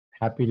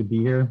Happy to be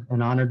here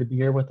and honored to be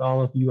here with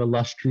all of you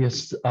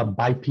illustrious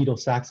bipedal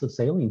sacks of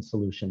saline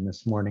solution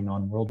this morning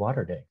on World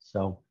Water Day.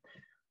 So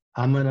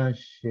I'm gonna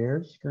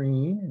share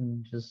screen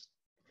and just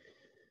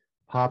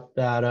pop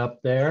that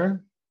up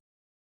there.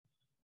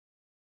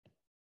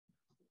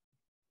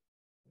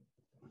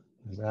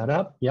 Is that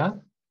up? Yeah,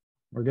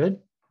 we're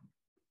good.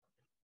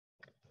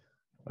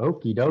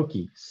 Okie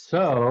dokie.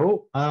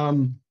 So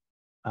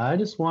I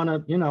just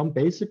want to,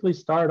 basically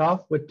start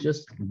off with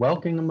just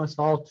welcoming us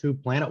all to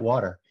planet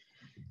water.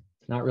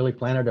 It's not really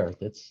planet Earth.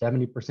 It's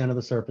 70% of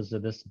the surface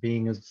of this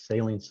being a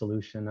saline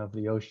solution of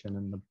the ocean,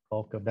 and the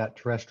bulk of that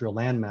terrestrial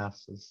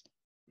landmass is,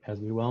 as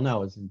we well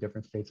know, is in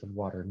different states of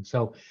water. And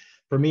so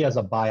for me as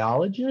a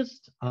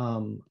biologist,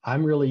 I'm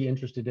really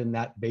interested in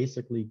that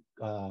basically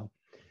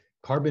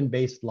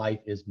carbon-based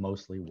life is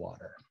mostly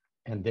water.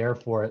 And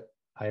therefore,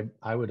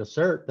 I would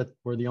assert that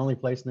we're the only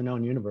place in the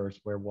known universe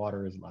where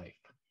water is life.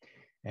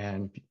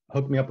 And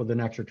hook me up with an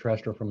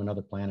extraterrestrial from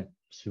another planet,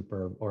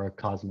 or a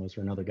cosmos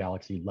or another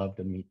galaxy. Love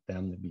to meet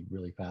them. That'd be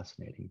really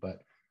fascinating.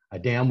 But I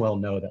damn well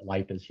know that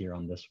life is here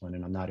on this one,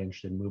 and I'm not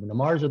interested in moving to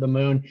Mars or the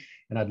moon.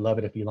 And I'd love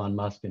it if Elon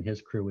Musk and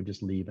his crew would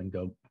just leave and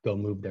go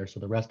move there, so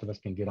the rest of us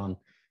can get on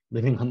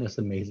living on this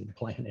amazing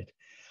planet.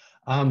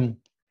 I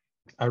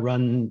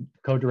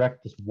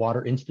co-direct this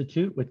Water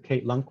Institute with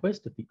Kate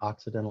Lundquist at the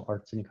Occidental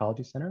Arts and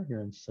Ecology Center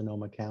here in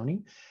Sonoma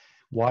County.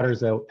 WATER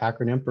is an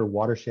acronym for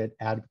Watershed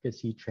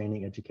Advocacy,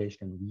 Training, Education,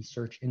 and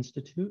Research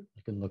Institute.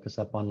 You can look us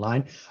up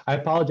online. I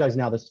apologize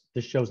now, this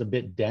show's a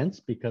bit dense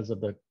because of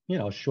the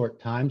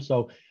short time.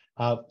 So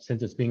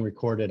since it's being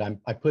recorded,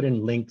 I put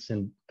in links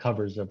and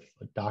covers of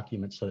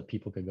documents so that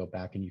people could go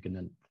back and you can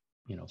then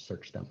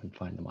search them and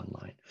find them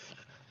online.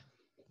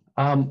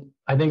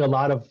 I think a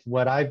lot of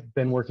what I've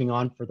been working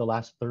on for the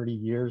last 30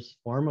 years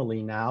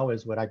formally now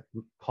is what I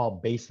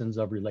call basins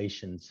of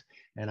relations.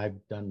 And I've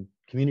done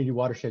community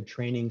watershed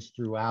trainings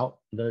throughout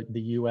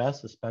the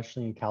US,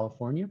 especially in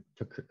California,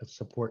 to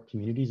support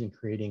communities in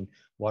creating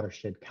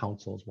watershed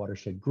councils,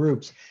 watershed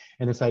groups,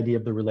 and this idea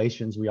of the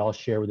relations we all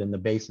share within the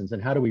basins.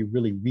 And how do we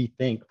really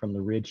rethink from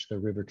the ridge to the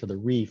river to the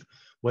reef,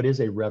 what is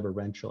a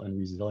reverential and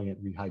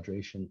resilient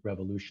rehydration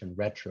revolution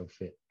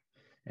retrofit?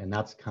 And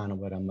that's kind of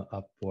what I'm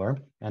up for.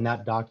 And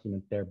that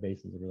document there,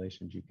 Basins of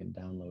Relations, you can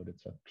download.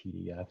 It's a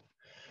PDF.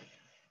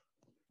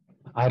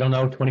 I don't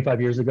know,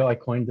 25 years ago, I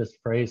coined this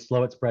phrase,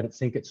 slow it, spread it,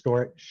 sink it,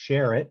 store it,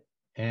 share it.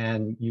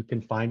 And you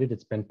can find it.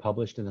 It's been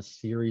published in a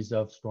series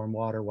of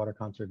stormwater, water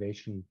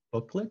conservation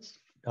booklets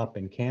up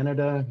in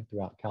Canada,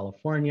 throughout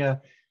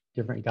California,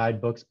 different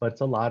guidebooks, but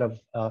it's a lot of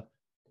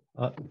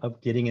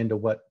getting into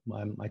what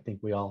I think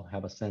we all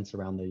have a sense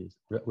around the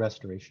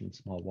restoration of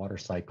small water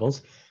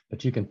cycles,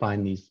 but you can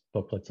find these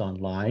booklets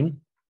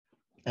online.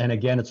 And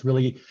again, it's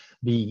really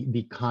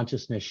the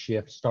consciousness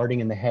shift starting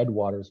in the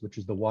headwaters, which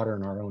is the water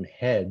in our own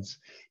heads,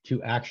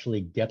 to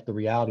actually get the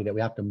reality that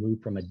we have to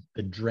move from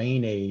the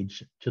drain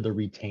age to the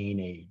retain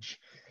age,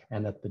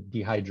 and that the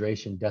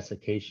dehydration,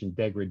 desiccation,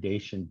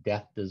 degradation,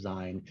 death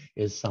design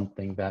is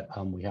something that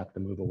we have to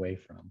move away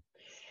from.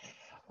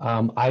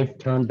 I've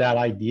termed that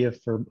idea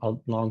for a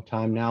long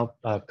time now,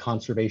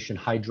 conservation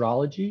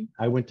hydrology.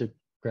 I went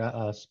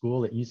to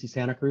school at UC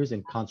Santa Cruz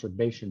in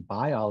conservation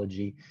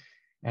biology,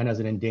 and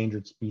as an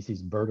endangered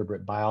species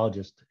vertebrate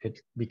biologist,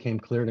 it became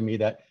clear to me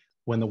that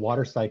when the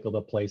water cycle of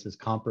a place is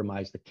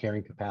compromised, the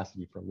carrying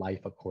capacity for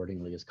life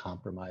accordingly is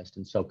compromised.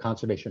 And so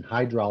conservation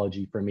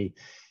hydrology for me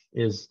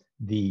is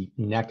the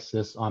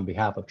nexus on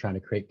behalf of trying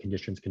to create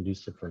conditions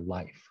conducive for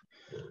life.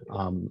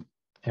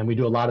 And we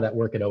do a lot of that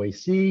work at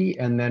OAC,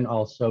 and then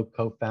also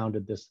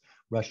co-founded this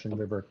Russian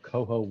River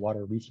Coho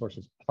Water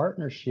Resources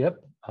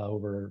Partnership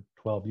over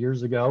 12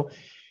 years ago.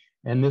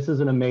 And this is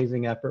an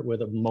amazing effort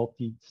with a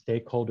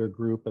multi-stakeholder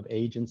group of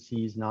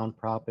agencies,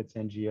 nonprofits,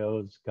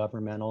 NGOs,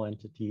 governmental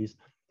entities.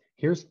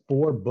 Here's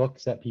 4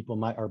 books that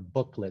people are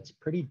booklets,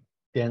 pretty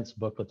dense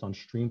booklets on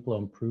streamflow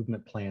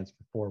improvement plans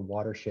for 4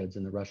 watersheds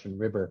in the Russian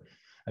River.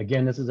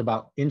 Again, this is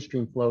about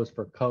in-stream flows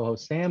for coho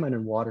salmon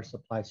and water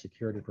supply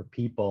security for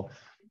people,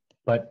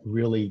 but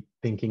really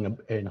thinking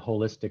in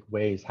holistic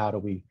ways. How do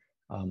we,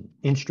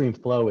 in-stream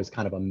flow is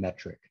kind of a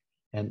metric.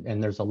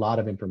 And there's a lot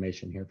of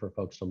information here for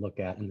folks to look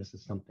at. And this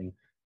is something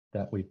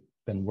that we've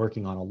been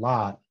working on a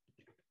lot.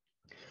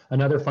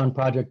 Another fun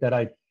project that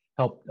I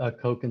helped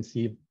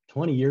co-conceive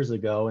 20 years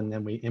ago, and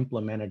then we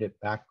implemented it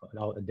back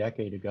a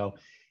decade ago,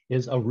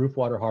 is a roof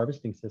water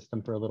harvesting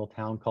system for a little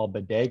town called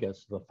Bodega.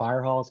 So the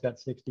fire hall's got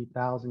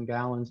 60,000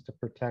 gallons to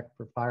protect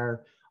for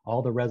fire.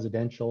 All the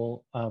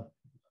residential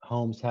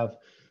homes have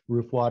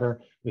roof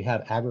water. We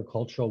have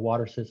agricultural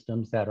water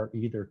systems that are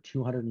either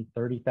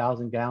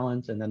 230,000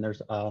 gallons, and then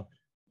there's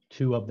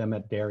 2 of them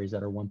at dairies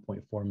that are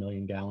 1.4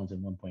 million gallons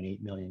and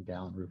 1.8 million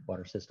gallon roof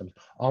water systems,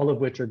 all of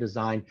which are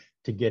designed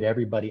to get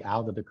everybody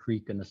out of the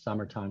creek in the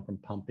summertime from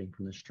pumping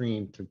from the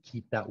stream, to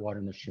keep that water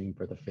in the stream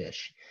for the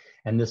fish.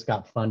 And this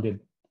got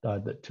funded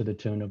to the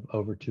tune of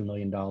over $2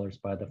 million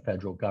by the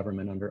federal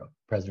government under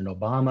President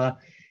Obama,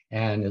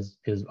 and is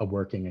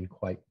working and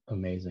quite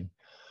amazing.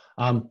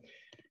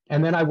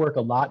 And then I work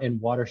a lot in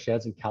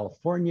watersheds in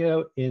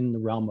California in the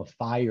realm of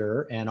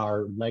fire and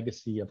our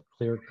legacy of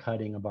clear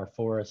cutting of our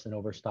forests and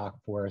overstock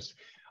forests.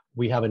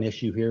 We have an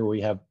issue here.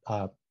 We have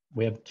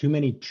too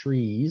many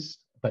trees,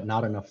 but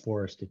not enough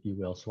forest, if you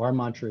will. So our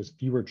mantra is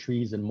fewer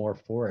trees and more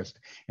forest.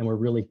 And we're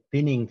really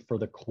thinning for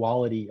the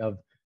quality of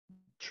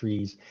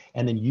trees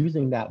and then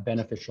using that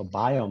beneficial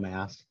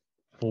biomass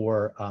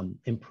for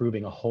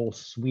improving a whole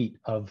suite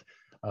of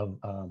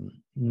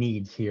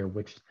needs here,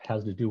 which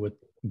has to do with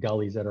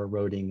gullies that are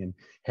eroding and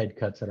head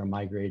cuts that are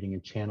migrating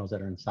and channels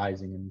that are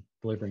incising and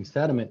delivering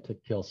sediment to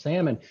kill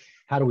salmon.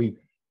 How do we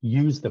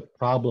use the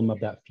problem of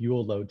that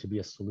fuel load to be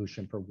a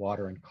solution for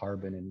water and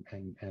carbon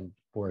and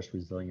forest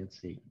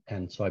resiliency?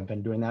 And so I've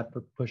been doing that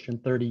for pushing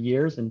 30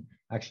 years and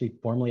actually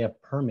formally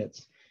have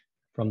permits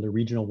from the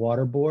Regional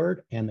Water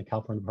Board and the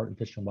California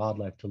Department of Fish and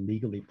Wildlife to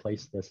legally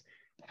place this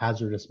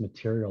hazardous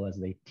material, as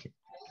they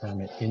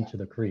term it, into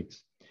the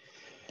creeks.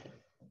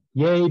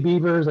 Yay,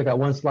 beavers. I got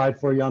one slide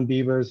for you on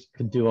beavers.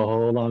 Could do a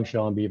whole long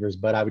show on beavers,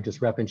 but I would just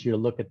reference you to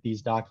look at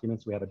these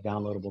documents. We have a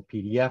downloadable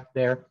PDF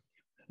there.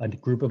 A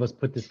group of us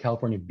put this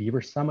California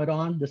Beaver Summit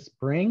on this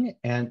spring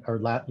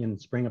in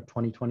spring of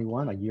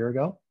 2021, a year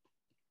ago.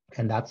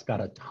 And that's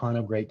got a ton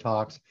of great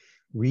talks.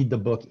 Read the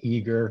book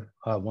Eager,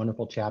 a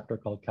wonderful chapter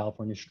called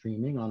California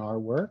Streaming on our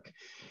work.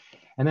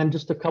 And then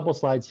just a couple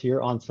slides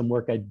here on some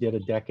work I did a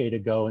decade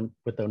ago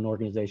with an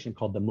organization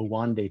called the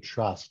Mwande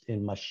Trust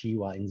in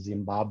Mashiwa in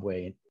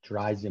Zimbabwe,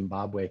 dry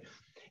Zimbabwe,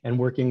 and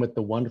working with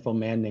the wonderful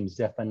man named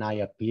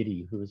Zephaniah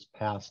Piri, who's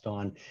passed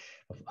on,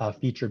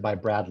 featured by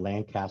Brad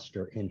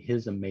Lancaster in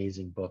his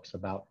amazing books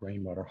about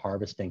rainwater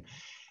harvesting.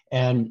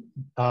 And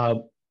I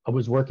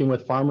was working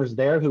with farmers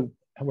there who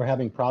were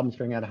having problems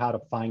figuring out how to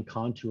find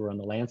contour on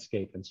the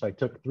landscape. And so I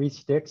took 3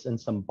 sticks and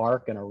some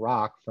bark and a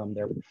rock from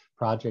their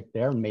project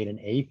there and made an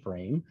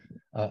A-frame,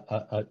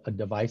 a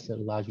device that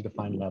allows you to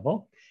find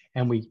level.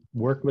 And we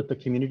worked with the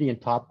community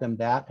and taught them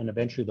that. And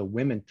eventually the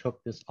women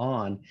took this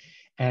on.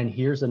 And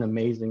here's an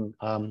amazing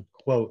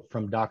quote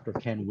from Dr.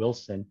 Ken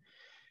Wilson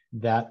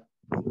that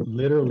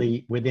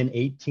literally within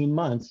 18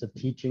 months of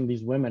teaching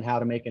these women how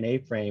to make an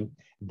A-frame,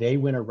 they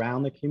went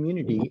around the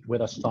community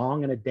with a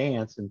song and a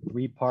dance in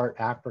 3-part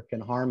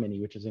African harmony,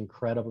 which is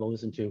incredible to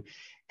listen to.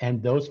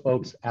 And those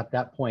folks at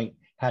that point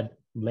had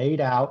laid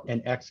out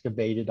and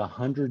excavated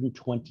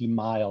 120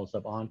 miles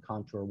of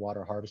on-contour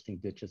water harvesting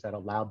ditches that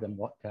allowed them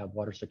to have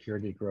water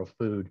security to grow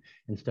food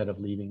instead of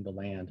leaving the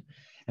land.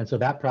 And so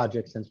that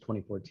project since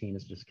 2014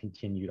 has just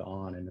continued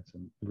on, and it's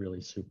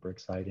really super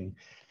exciting.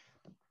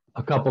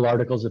 A couple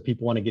articles that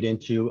people want to get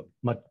into.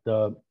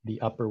 The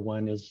upper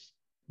one is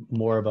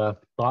more of a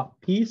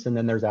thought piece, and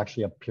then there's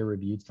actually a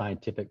peer-reviewed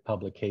scientific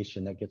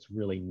publication that gets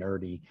really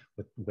nerdy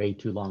with way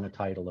too long a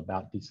title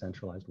about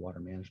decentralized water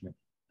management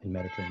in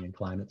Mediterranean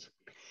climates.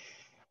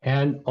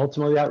 And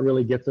ultimately, that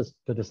really gets us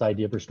to this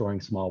idea of restoring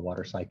small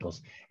water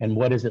cycles. And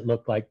what does it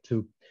look like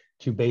to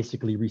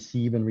basically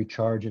receive and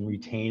recharge and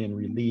retain and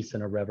release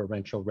in a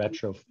reverential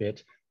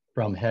retrofit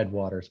from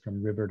headwaters,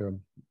 from river to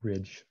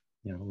ridge,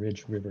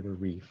 ridge, river to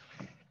reef.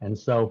 And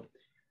so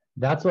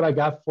that's what I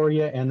got for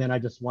you. And then I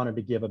just wanted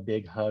to give a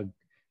big hug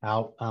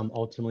out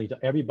ultimately to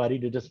everybody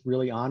to just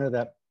really honor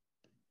that,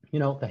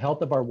 the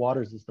health of our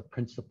waters is the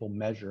principal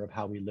measure of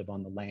how we live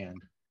on the land.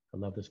 I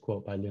love this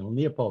quote by Leon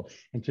Leopold.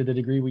 And to the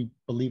degree we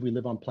believe we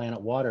live on planet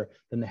water,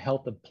 then the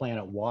health of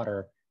planet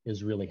water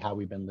is really how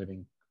we've been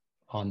living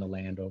on the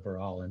land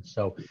overall. And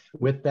so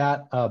with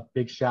that, a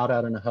big shout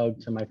out and a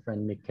hug to my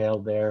friend Mikhail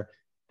there.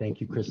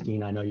 Thank you,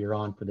 Christine. I know you're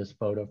on for this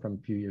photo from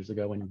a few years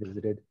ago when you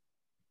visited.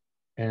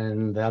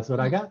 And that's what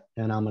I got.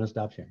 And I'm going to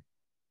stop sharing.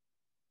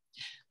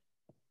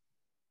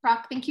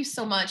 Brock, thank you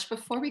so much.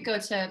 Before we go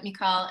to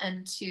Mikhail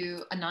and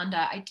to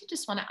Ananda, I did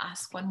just want to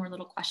ask one more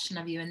little question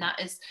of you, and that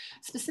is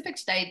specific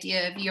to the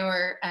idea of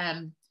your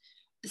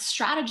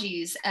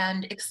strategies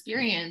and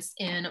experience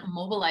in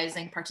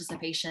mobilizing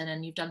participation.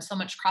 And you've done so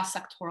much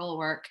cross-sectoral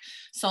work,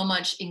 so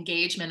much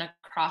engagement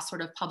across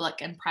sort of public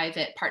and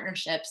private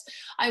partnerships.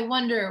 I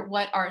wonder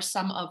what are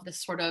some of the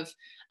sort of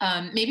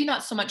maybe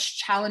not so much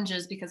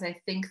challenges, because I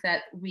think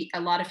that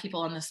a lot of people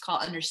on this call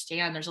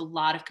understand there's a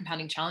lot of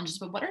compounding challenges,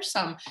 but what are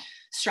some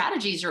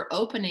strategies or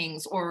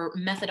openings or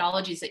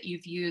methodologies that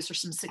you've used, or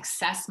some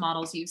success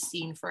models you've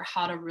seen for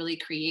how to really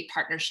create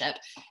partnership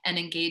and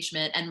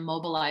engagement and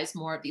mobilize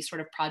more of these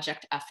sort of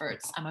project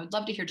efforts? I would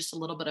love to hear just a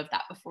little bit of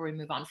that before we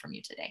move on from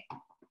you today.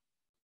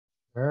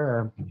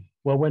 Sure.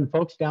 Well, when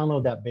folks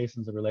download that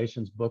Basins of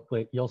Relations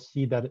booklet, you'll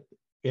see that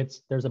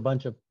there's a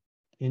bunch of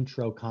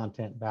intro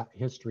content, about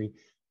history,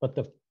 but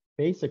the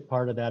basic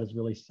part of that is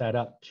really set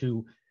up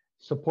to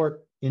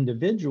support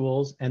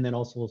individuals and then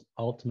also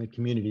ultimate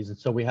communities. And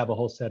so we have a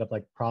whole set of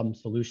like problem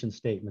solution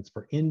statements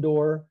for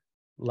indoor,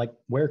 like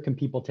where can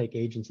people take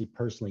agency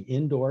personally,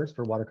 indoors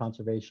for water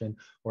conservation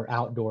or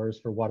outdoors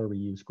for water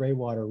reuse, gray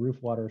water,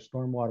 roof water,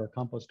 storm water,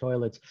 compost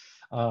toilets,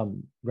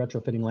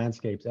 retrofitting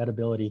landscapes,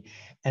 edibility.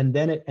 And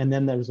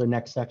then there's a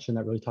next section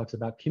that really talks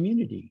about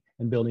community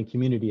and building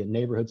community at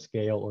neighborhood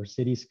scale or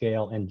city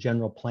scale and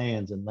general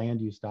plans and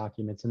land use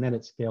documents. And then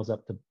it scales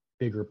up to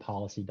bigger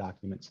policy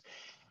documents.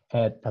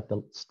 at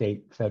the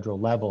state, federal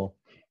level.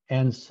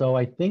 And so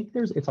I think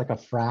it's like a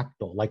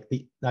fractal, like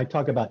I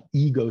talk about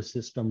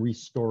ecosystem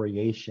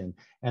restoration,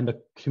 and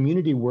the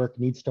community work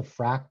needs to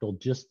fractal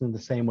just in the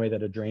same way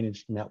that a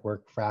drainage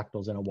network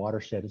fractals in a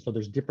watershed. And so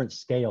there's different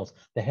scales.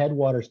 The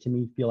headwaters to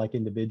me feel like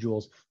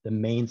individuals. The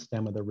main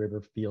stem of the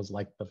river feels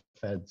like the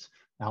feds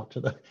out to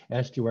the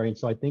estuary. And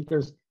so I think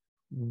there's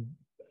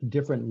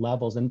different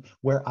levels. And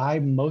where I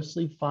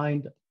mostly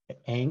find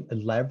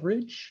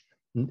leverage,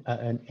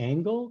 an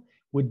angle,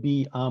 would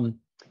be,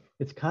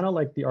 it's kind of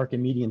like the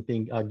Archimedean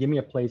thing. Give me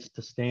a place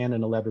to stand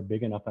and a lever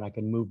big enough and I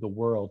can move the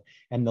world.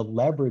 And the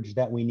leverage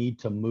that we need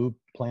to move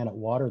planet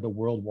water, the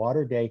World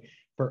Water Day,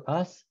 for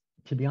us,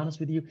 to be honest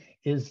with you,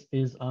 is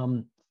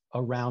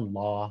around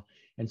law.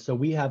 And so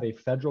we have a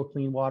federal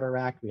Clean Water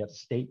Act, we have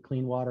state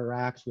Clean Water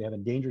Acts, we have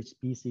Endangered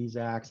Species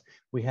Acts,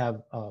 we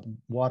have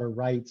water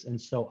rights. And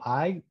so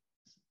I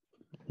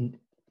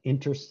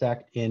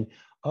intersect in,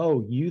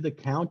 oh, you, the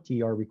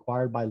county, are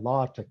required by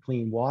law to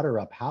clean water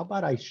up. How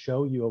about I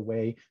show you a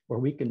way where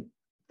we can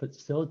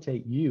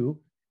facilitate you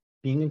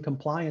being in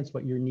compliance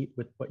with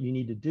what you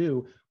need to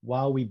do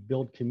while we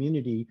build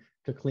community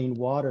to clean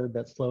water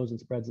that slows and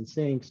spreads and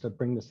sinks to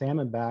bring the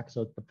salmon back,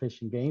 so the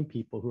fish and game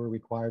people who are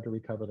required to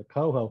recover the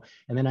coho.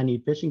 And then I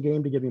need Fish and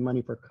Game to give me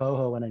money for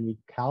coho, and I need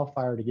CAL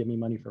FIRE to give me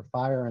money for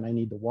fire, and I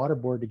need the water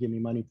board to give me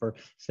money for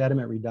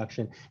sediment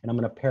reduction. And I'm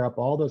going to pair up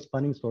all those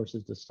funding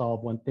sources to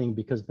solve one thing,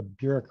 because the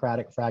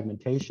bureaucratic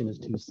fragmentation is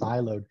too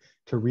siloed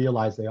to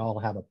realize they all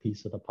have a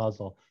piece of the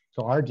puzzle.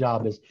 So our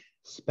job is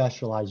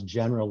specialized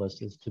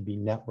generalists is to be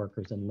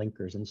networkers and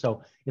linkers. And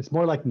so it's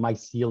more like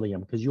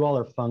mycelium, because you all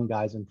are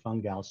fungis and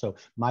fungals. So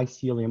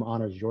mycelium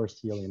honors your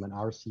celium and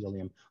our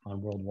celium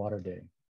on World Water Day.